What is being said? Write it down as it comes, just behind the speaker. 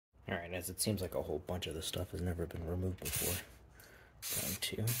Alright, as it seems like a whole bunch of this stuff has never been removed before. Down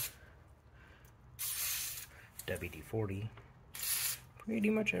to WD-40. Pretty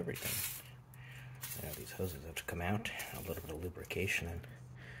much everything. Now these hoses have to come out. A little bit of lubrication and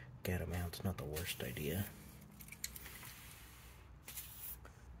get them out. It's not the worst idea.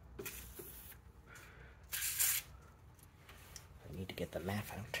 I need to get the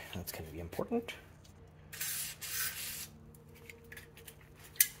MAF out. That's going to be important.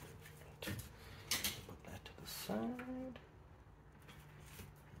 Put that to the side.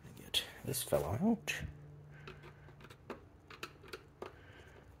 Get this fellow out.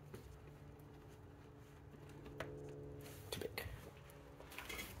 Too big.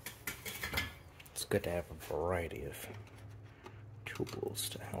 It's good to have a variety of tools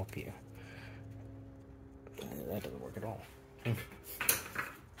to help you. That doesn't work at all.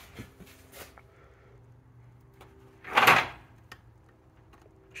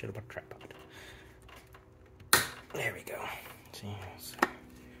 Should have put a tripod. There we go. See,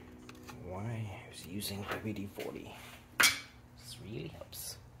 why I was using WD-40. This really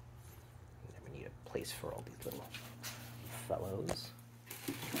helps. Never need a place for all these little fellows.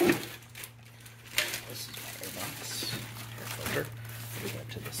 This is my airbox. Air filter. Put that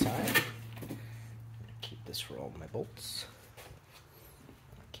to the side. Keep this for all my bolts.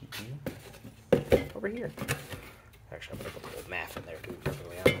 Keep you over here. Actually, I'm going to put the old MAF in there, to be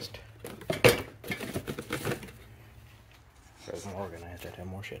perfectly honest. If I was more organized, I'd have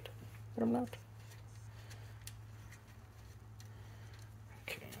more shit. But I'm not.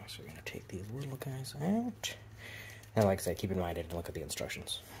 Okay, so we're going to take these little guys out. And like I said, keep in mind I didn't look at the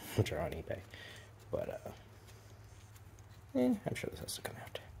instructions, which are on eBay. But, I'm sure this has to come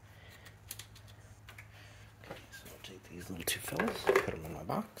out. Okay, so I'll take these little two fellas, put them in my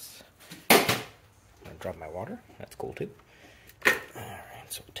box. I'm going to drop my water. That's cool too. Alright,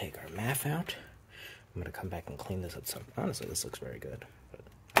 so we'll take our MAF out. I'm going to come back and clean this at some point. Honestly, this looks very good. But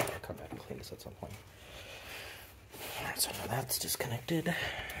I'm going to come back and clean this at some point. Alright, so now that's disconnected.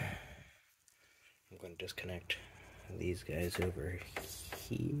 I'm going to disconnect these guys over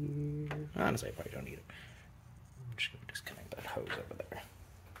here. Honestly, I probably don't need them. I'm just going to disconnect that hose over there.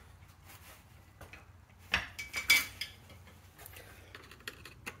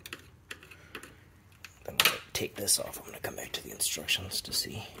 Then I'm going to take this off. I'm going to come back to the instructions to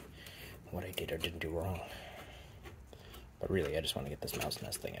see what I did or didn't do wrong. But really, I just want to get this mouse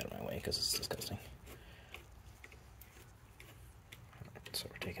nest thing out of my way because it's disgusting. Right, so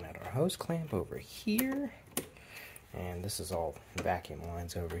we're taking out our hose clamp over here. And this is all vacuum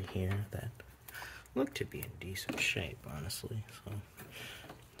lines over here that look to be in decent shape, honestly. So,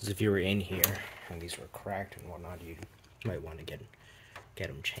 as if you were in here and these were cracked and whatnot, you might want to get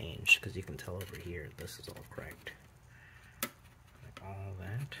them changed, because you can tell over here this is all cracked. Like all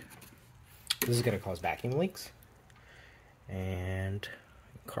that. This is going to cause vacuum leaks, and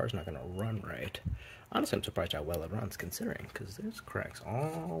the car's not going to run right. Honestly, I'm surprised how well it runs, considering, because there's cracks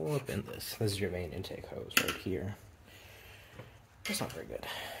all up in this. This is your main intake hose right here. That's not very good.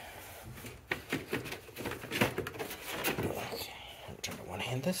 Okay, I'm trying to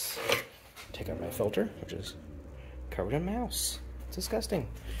one-hand this. Take out my filter, which is covered in mouse. It's disgusting.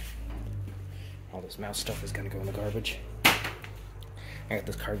 All this mouse stuff is gonna go in the garbage. I got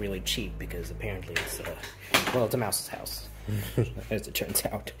this car really cheap because apparently it's, well, it's a mouse's house, as it turns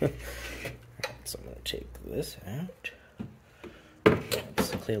out. Alright, so I'm gonna take this out.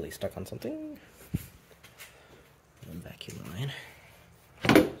 It's clearly stuck on something. And vacuum line.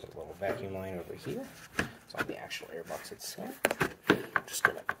 There's a little vacuum line over here. It's on the actual airbox itself. I'm just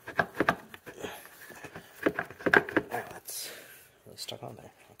gonna. Wow, that's really stuck on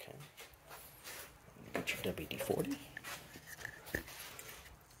there. Okay. Get your WD-40.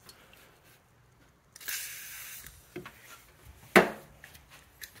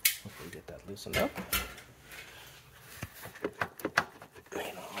 Hopefully get that loosened up. You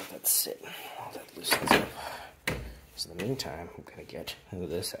know, all that sit, all that loosens up. So in the meantime, I'm gonna get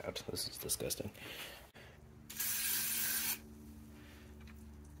this out. This is disgusting.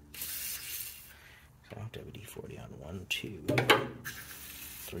 So WD-40 on 1, 2,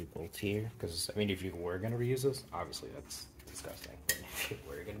 3 bolts here. Because I mean, if you were gonna reuse this, obviously that's disgusting. But if you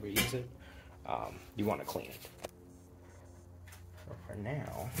were gonna reuse it, you want to clean it. So for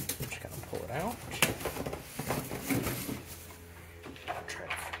now, I'm just gonna pull it out. I'll try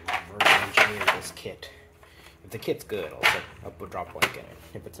to reverse engineer this kit. If the kit's good, I'll put drop blank in it.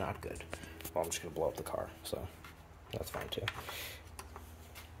 If it's not good, well, I'm just gonna blow up the car. So that's fine too.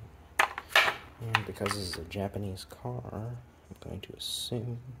 And because this is a Japanese car, I'm going to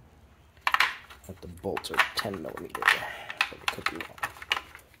assume that the bolts are 10 millimeters, but it could be wrong.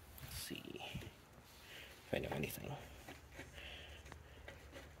 if I know anything.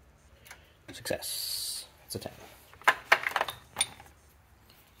 Success. It's a 10. I'm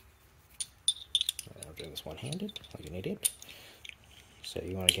doing this one-handed, like an idiot. So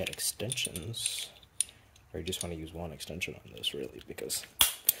you want to get extensions, or you just want to use one extension on this, really, because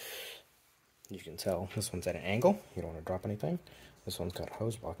you can tell this one's at an angle. You don't want to drop anything. This one's got a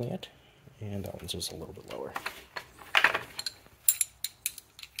hose blocking it, and that one's just a little bit lower.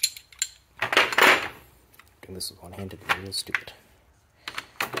 And this is one-handed, real stupid.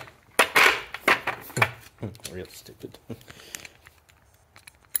 Real stupid.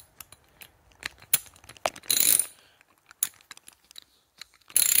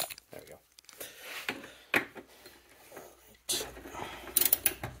 There we go.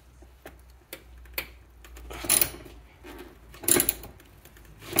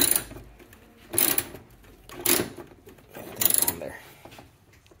 Everything's on there.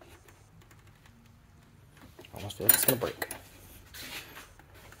 Almost feel like it's gonna break.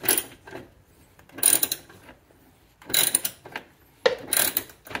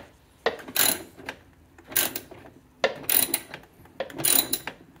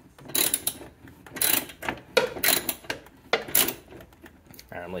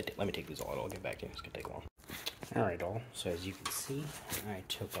 Alright, let me take these all out. I'll get back to you. It's gonna take long. Alright, all. So as you can see, I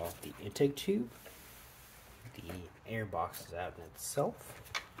took off the intake tube. The air box is out in itself.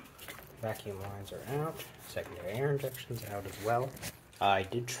 Vacuum lines are out. Secondary air injections out as well. I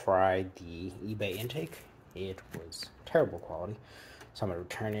did try the eBay intake. It was terrible quality. So I'm going to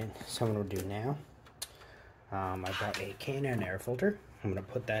return it. So I'm going to do now. I bought a K&N air filter. I'm going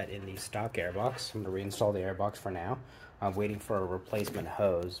to put that in the stock air box. I'm going to reinstall the air box for now. I'm waiting for a replacement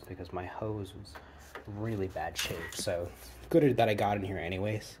hose because my hose was really bad shape. So good that I got in here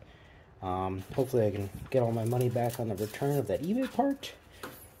anyways. Hopefully I can get all my money back on the return of that eBay part.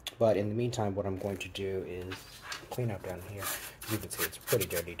 But in the meantime, what I'm going to do is clean up down here. As you can see, it's pretty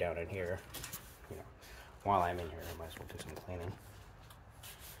dirty down in here. You know, while I'm in here, I might as well do some cleaning.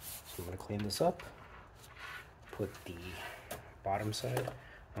 So I'm going to clean this up. Put the bottom side,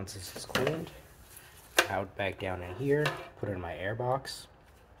 once this is cleaned, out back down in here. Put it in my air box.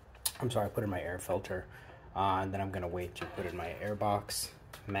 I'm sorry, put in my air filter. And then I'm going to wait to put in my air box,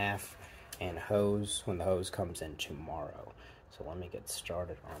 MAF, and hose when the hose comes in tomorrow. So let me get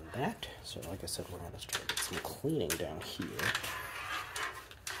started on that. So like I said, we're going to start with some cleaning down here.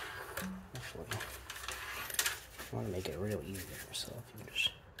 Actually, if you want to make it real easy for yourself, you can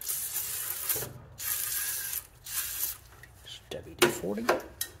just WD-40. There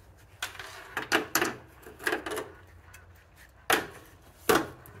we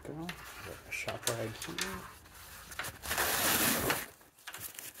go. Got a shop rag here.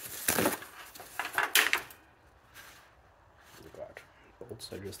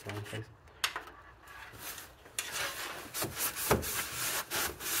 Bolts are just the wrong place.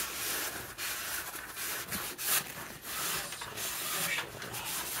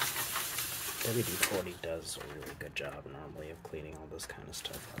 WD-40 does a really good job normally of cleaning all this kind of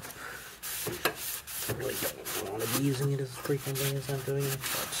stuff up. I really don't want to be using it as frequently as I'm doing it,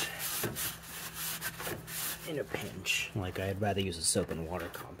 but in a pinch. Like, I'd rather use a soap and water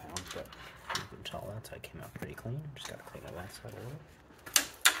compound, but you can tell that side came out pretty clean. Just gotta clean up that side a little.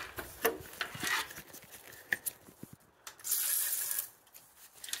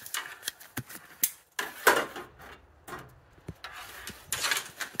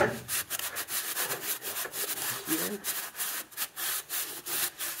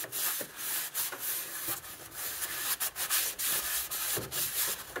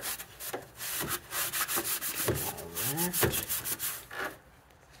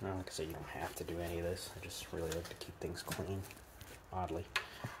 Like I said, you don't have to do any of this. I just really like to keep things clean, oddly.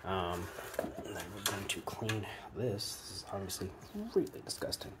 And then we're going to clean this. This is obviously really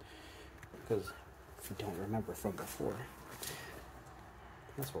disgusting because if you don't remember from before,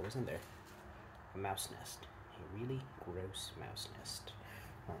 that's what was in there. A mouse nest. A really gross mouse nest.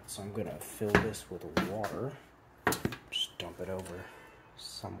 Alright, so I'm going to fill this with water. Just dump it over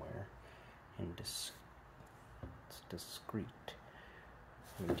somewhere and it's discreet.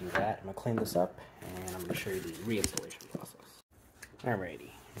 I'm going to do that. I'm going to clean this up and I'm going to show you the reinstallation process. Alrighty,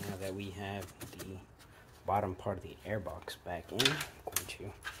 now that we have the bottom part of the airbox back in, I'm going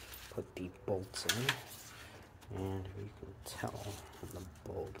to put the bolts in, and you can tell the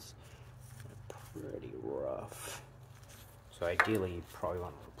bolts are pretty rough. So ideally you probably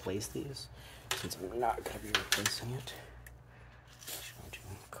want to replace these, since I'm not going to be replacing it. I'm just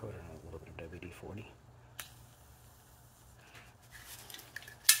going to coat it in a little bit of WD-40.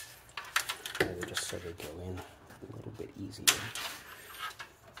 Maybe just so they go in a little bit easier.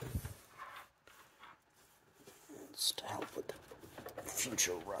 just to help with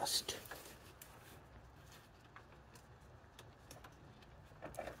future rust.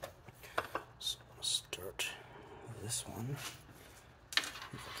 So I'm gonna start this one, if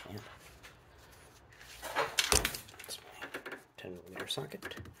I can. It's my 10mm socket.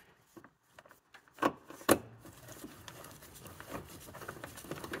 I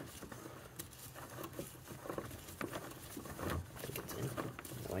think it's in,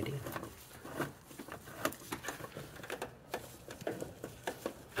 no idea.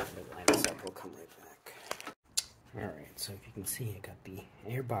 Line this up, we'll come right back. Alright, so if you can see, I got the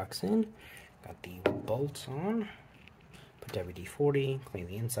airbox in, got the bolts on, put WD-40, clean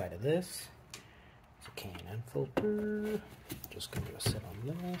the inside of this. It's a K&N filter. Just gonna sit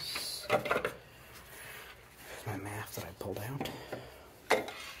on this. My MAF that I pulled out.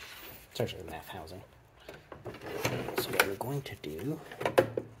 It's actually the MAF housing. So what we're going to do,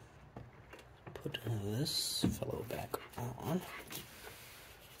 put this fellow back on.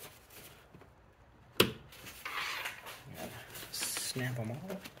 Snap them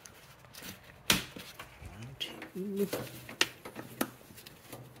all. 1, 2.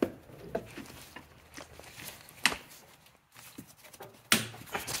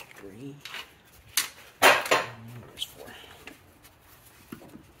 3. There's 4.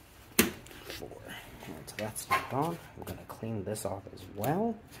 4. Alright, so that's snapped on. I'm going to clean this off as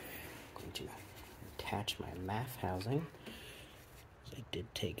well. I'm going to attach my MAF housing. So I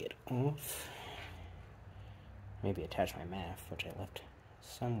did take it off. Maybe attach my MAF, which I left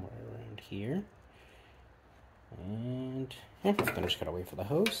somewhere around here. And yeah, then I just gotta wait for the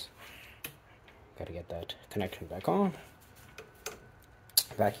hose. Gotta get that connection back on.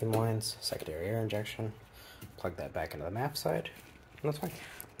 Vacuum lines, secondary air injection. Plug that back into the MAF side. And that's fine.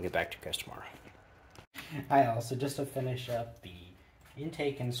 I'll get back to you guys tomorrow. Hi all, so just to finish up the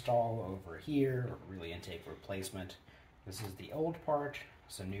intake install over here, or really intake replacement. This is the old part.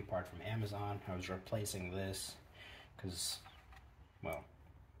 It's a new part from Amazon. I was replacing this because, well,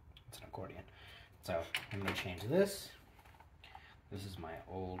 it's an accordion. So I'm going to change this. This is my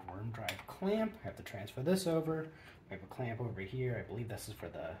old worm drive clamp. I have to transfer this over. I have a clamp over here. I believe this is for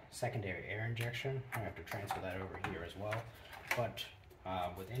the secondary air injection. I have to transfer that over here as well. But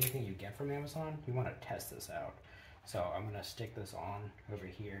with anything you get from Amazon, you want to test this out. So I'm going to stick this on over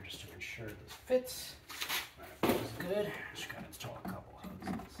here just to ensure this fits. It feels good. Just got to install a couple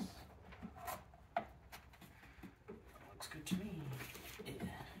hoses. Looks good to me. Yeah.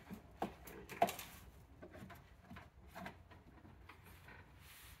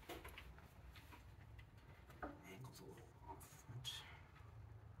 Angle's a little off.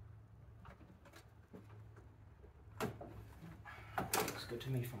 Looks good to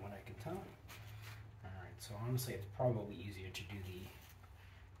me from what I can tell. Alright, so honestly it's probably easier to do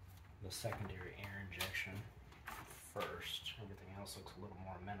the secondary air injection first. Everything else looks a little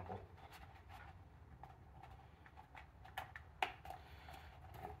more amenable.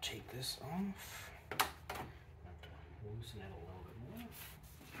 I'll take this off. I have to loosen it a little bit more.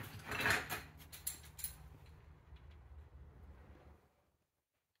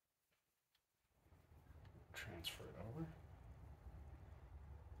 Transfer it over.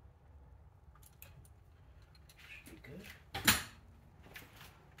 Should be good.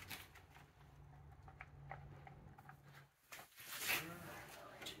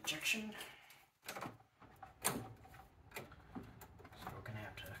 Injection. So we're going to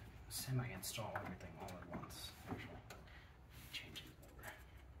have to semi-install everything all at once. Actually, change it over.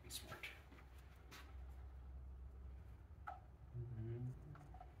 Be smart.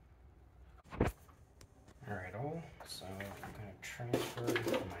 Alright, so I'm going to transfer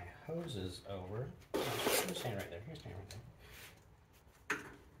my hoses over. You stand right there. You stand right there.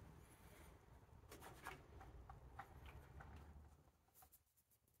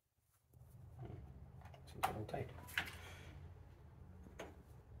 Seems a little tight.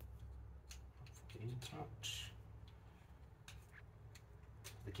 Hopefully it's not.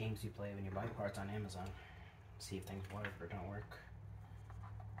 The games you play when you buy parts on Amazon. See if things work or don't work.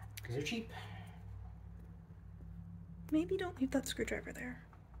 Because they're cheap. Maybe don't leave that screwdriver there.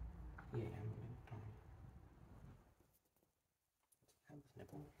 Yeah, don't. Have this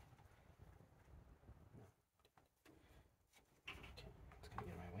nipple. No. Okay, it's gonna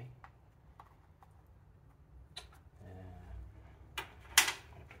get in my way. I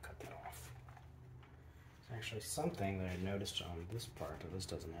have to cut that off. There's actually something that I noticed on this part that this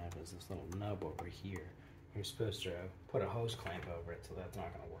doesn't have is this little nub over here. You're supposed to put a hose clamp over it, so that's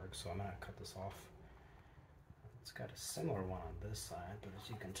not going to work. So I'm going to cut this off. It's got a similar one on this side, but as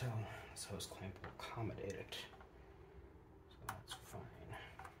you can tell, this hose clamp will accommodate it. So that's fine.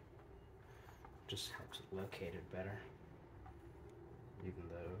 just helps it locate it better. Even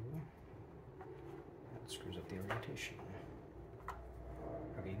though that screws up the orientation.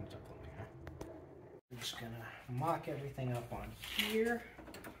 Okay, you can stop filming, huh? I'm just gonna mock everything up on here.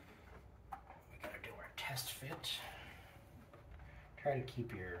 We gotta do our test fit. Try to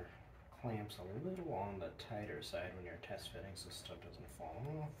keep your clamps a little on the tighter side when you're test fitting so stuff doesn't fall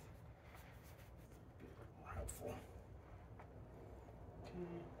off. Be a little more helpful. Okay.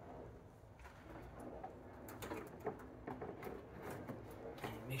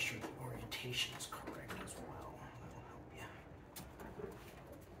 And make sure the orientation is correct as well. That'll help you.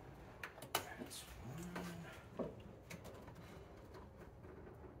 That's one.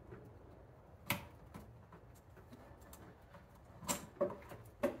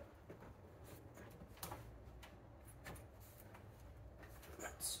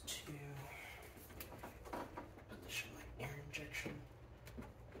 That's two. Position my air injection.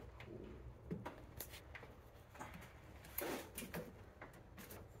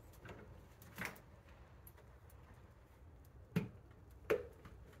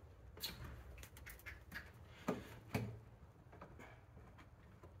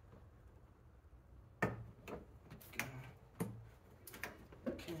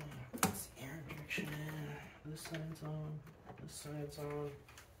 Okay, that's the air injection in. This side's on. This side's on.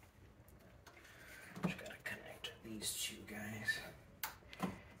 Just gotta connect these two guys.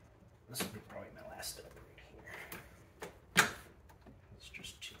 This will be probably my last step right here. It's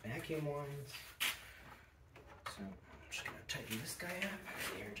just two vacuum lines. So I'm just gonna tighten this guy up.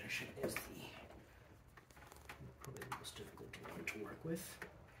 The air injection is probably the most difficult one to work with.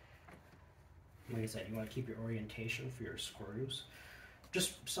 Like I said, you want to keep your orientation for your screws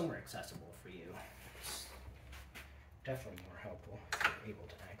just somewhere accessible for you. It's definitely more helpful if you're able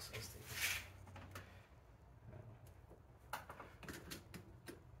to access these.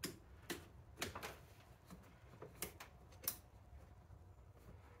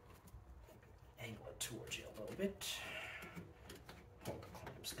 Angle it towards you a little bit. Hold the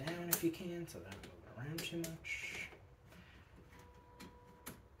clamps down if you can so they don't move around too much.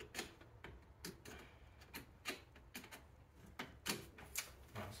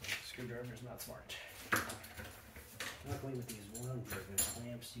 Screwdriver's not smart. Luckily with these one-driven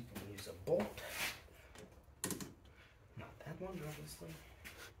clamps you can use a bolt. Not that one, obviously.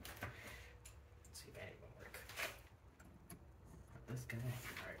 Let's see if any will work. Not this guy.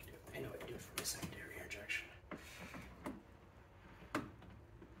 Alright, do it. I know I can do it for my secondary air injection.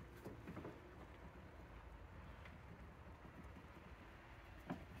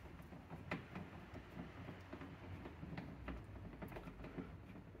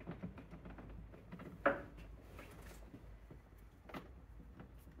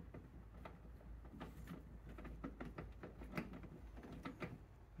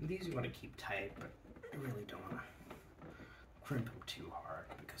 These you want to keep tight, but you really don't want to crimp them too hard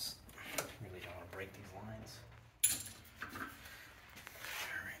because you really don't want to break these lines.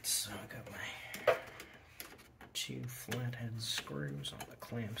 Alright, so I got my two flathead screws on the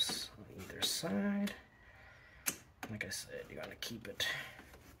clamps on either side. Like I said, you got to keep it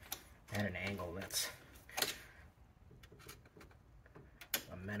at an angle that's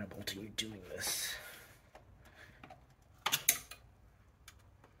amenable to you doing this.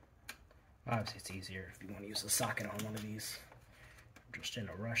 Obviously, it's easier if you want to use the socket on one of these. I'm just in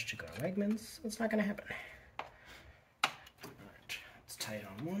a rush to go to Wegmans. It's not going to happen. Alright, it's tight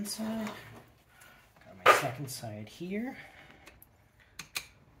on one side. Got my second side here.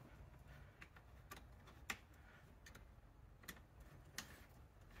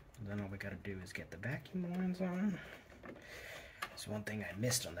 And then all we got to do is get the vacuum lines on. So one thing I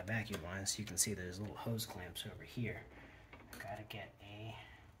missed on the vacuum lines, you can see there's little hose clamps over here. Got to get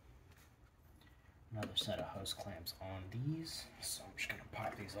another set of hose clamps on these, so I'm just going to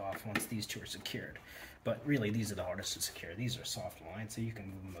pop these off once these two are secured. But really, these are the hardest to secure. These are soft lines, so you can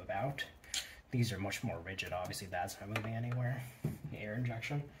move them about. These are much more rigid. Obviously, that's not moving anywhere. The air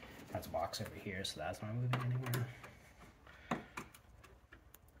injection, that's a box over here, so that's not moving anywhere.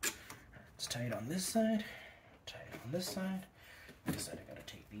 It's tight on this side, tight on this side. Like I said, I got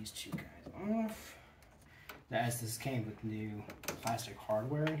to take these two guys off. As this came with new plastic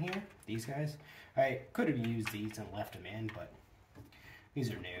hardware in here, these guys, I could have used these and left them in, but these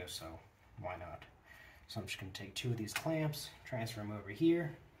are new, so why not? So I'm just going to take two of these clamps, transfer them over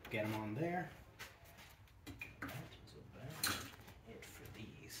here, get them on there. That is about it for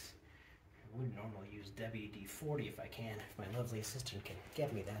these. I would normally use WD-40 if I can. If my lovely assistant can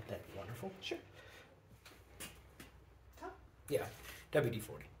get me that, that'd be wonderful. Sure. Yeah,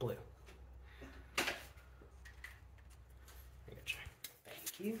 WD-40, blue.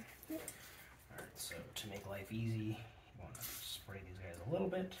 Thank you. Alright, So to make life easy, you want to spray these guys a little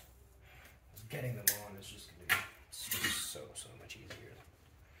bit. Getting them on is just going to be so much easier.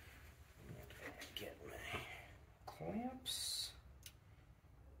 I'm going to get my clamps.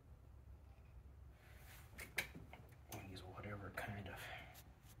 I'll use whatever kind of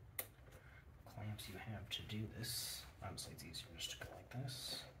clamps you have to do this. Honestly, it's easier just to go like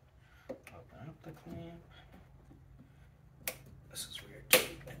this. Open up the clamp. This is weird too.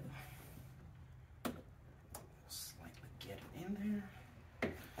 Slightly get it in there.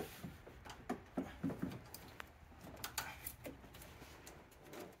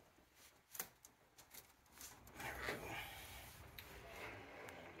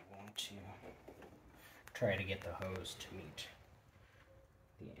 Try to get the hose to meet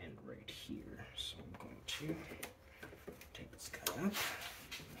the end right here. So I'm going to take this guy up.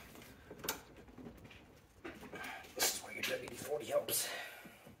 This is where your WD-40 helps.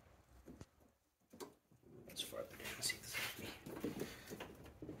 It's farther down. See if this helps me.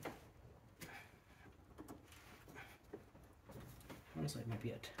 Honestly, it might be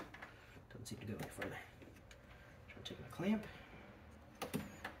it. Doesn't seem to go any further. Try taking a clamp.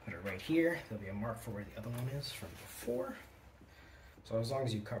 Put it right here. There'll be a mark for where the other one is from before. So as long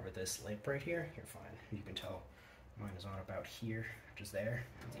as you cover this lip right here, you're fine. You can tell mine is on about here, which is there.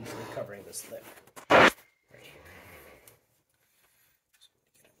 It's easily covering this lip right here. So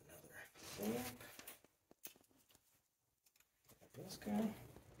I'm gonna get another clamp. This guy.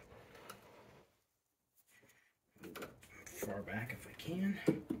 Go far back if I can.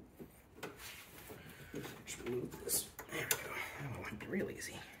 Just remove this. There we go. That one might be real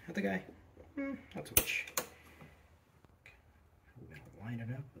easy. Not the guy. Not so much. Okay. I'm gonna line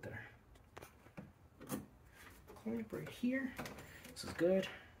it up with our clamp right here. This is good.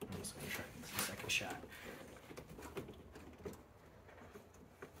 I'm just gonna try this second shot.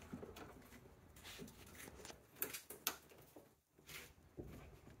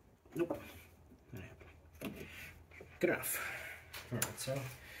 Nope. That happened. Good enough. Alright, so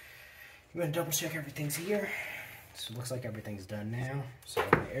I'm gonna double check everything's here. So it looks like everything's done now. So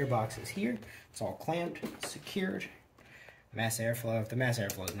the airbox is here. It's all clamped, secured. Mass airflow. If the mass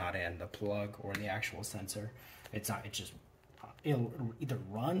airflow is not in the plug or the actual sensor, it's not. It's just it'll either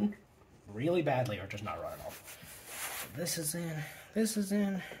run really badly or just not run at all. This is in. This is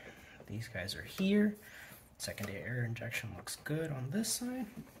in. These guys are here. Secondary air injection looks good on this side.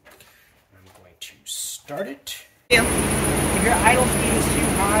 I'm going to start it. If your idle speed is too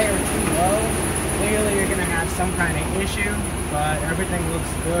high or too low, clearly you're going to have some kind of issue, but everything looks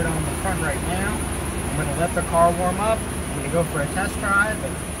good on the front right now. I'm going to let the car warm up. I'm going to go for a test drive.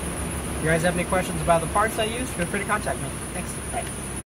 If you guys have any questions about the parts I use, feel free to contact me. Thanks. Bye.